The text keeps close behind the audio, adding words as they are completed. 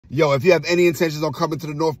Yo, if you have any intentions on coming to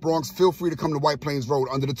the North Bronx, feel free to come to Whiteplains Road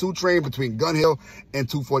under the 2 train between Gun Hill and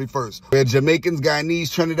 241st, where Jamaicans, Guyanese,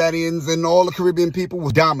 Trinidadians, and all the Caribbean people will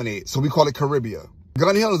dominate. So we call it Caribbean.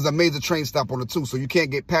 Gun Hill is a major train stop on the 2, so you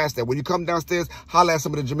can't get past that. When you come downstairs, holla at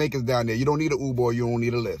some of the Jamaicans down there. You don't need an Uber or you don't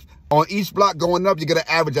need a Lyft. On each block going up, you're going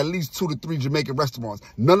to average at least 2 to 3 Jamaican restaurants.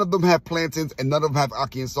 None of them have plantains and none of them have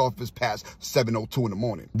ackee and saltfish past 7:02 in the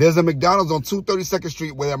morning. There's a McDonald's on 232nd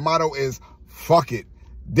Street where their motto is, fuck it.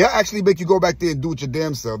 They'll actually make you go back there and do it your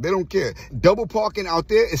damn self. They don't care. Double parking out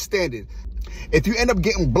there is standard. If you end up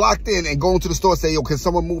getting blocked in and going to the store and say, yo, can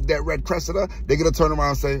someone move that red Cressida? They're going to turn around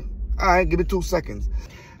and say, all right, give it 2 seconds.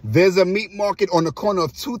 There's a meat market on the corner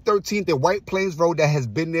of 213th and Whiteplains Road that has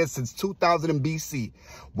been there since 2000 BC.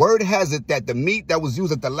 Word has it that the meat that was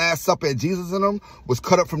used at the Last Supper at Jesus and them was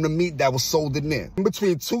cut up from the meat that was sold in there. In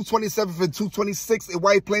between 227th and 226th at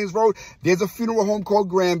Whiteplains Road, there's a funeral home called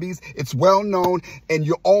Granby's. It's well known, and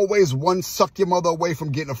you're always one suck your mother away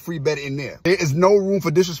from getting a free bed in there. There is no room for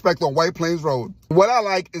disrespect on Whiteplains Road. What I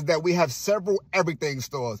like is that we have several everything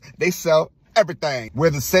stores. They sell everything. We're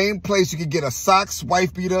the same place you can get a socks,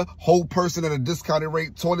 wife beater, whole person at a discounted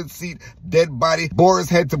rate, toilet seat, dead body, boar's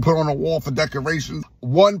head to put on a wall for decorations,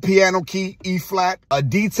 1 piano key, E flat, a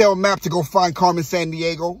detailed map to go find Carmen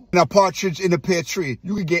Sandiego, and a partridge in a pear tree.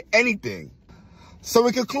 You can get anything. So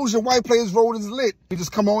in conclusion, Whiteplains Road is lit. You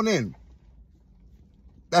just come on in.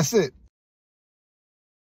 That's it.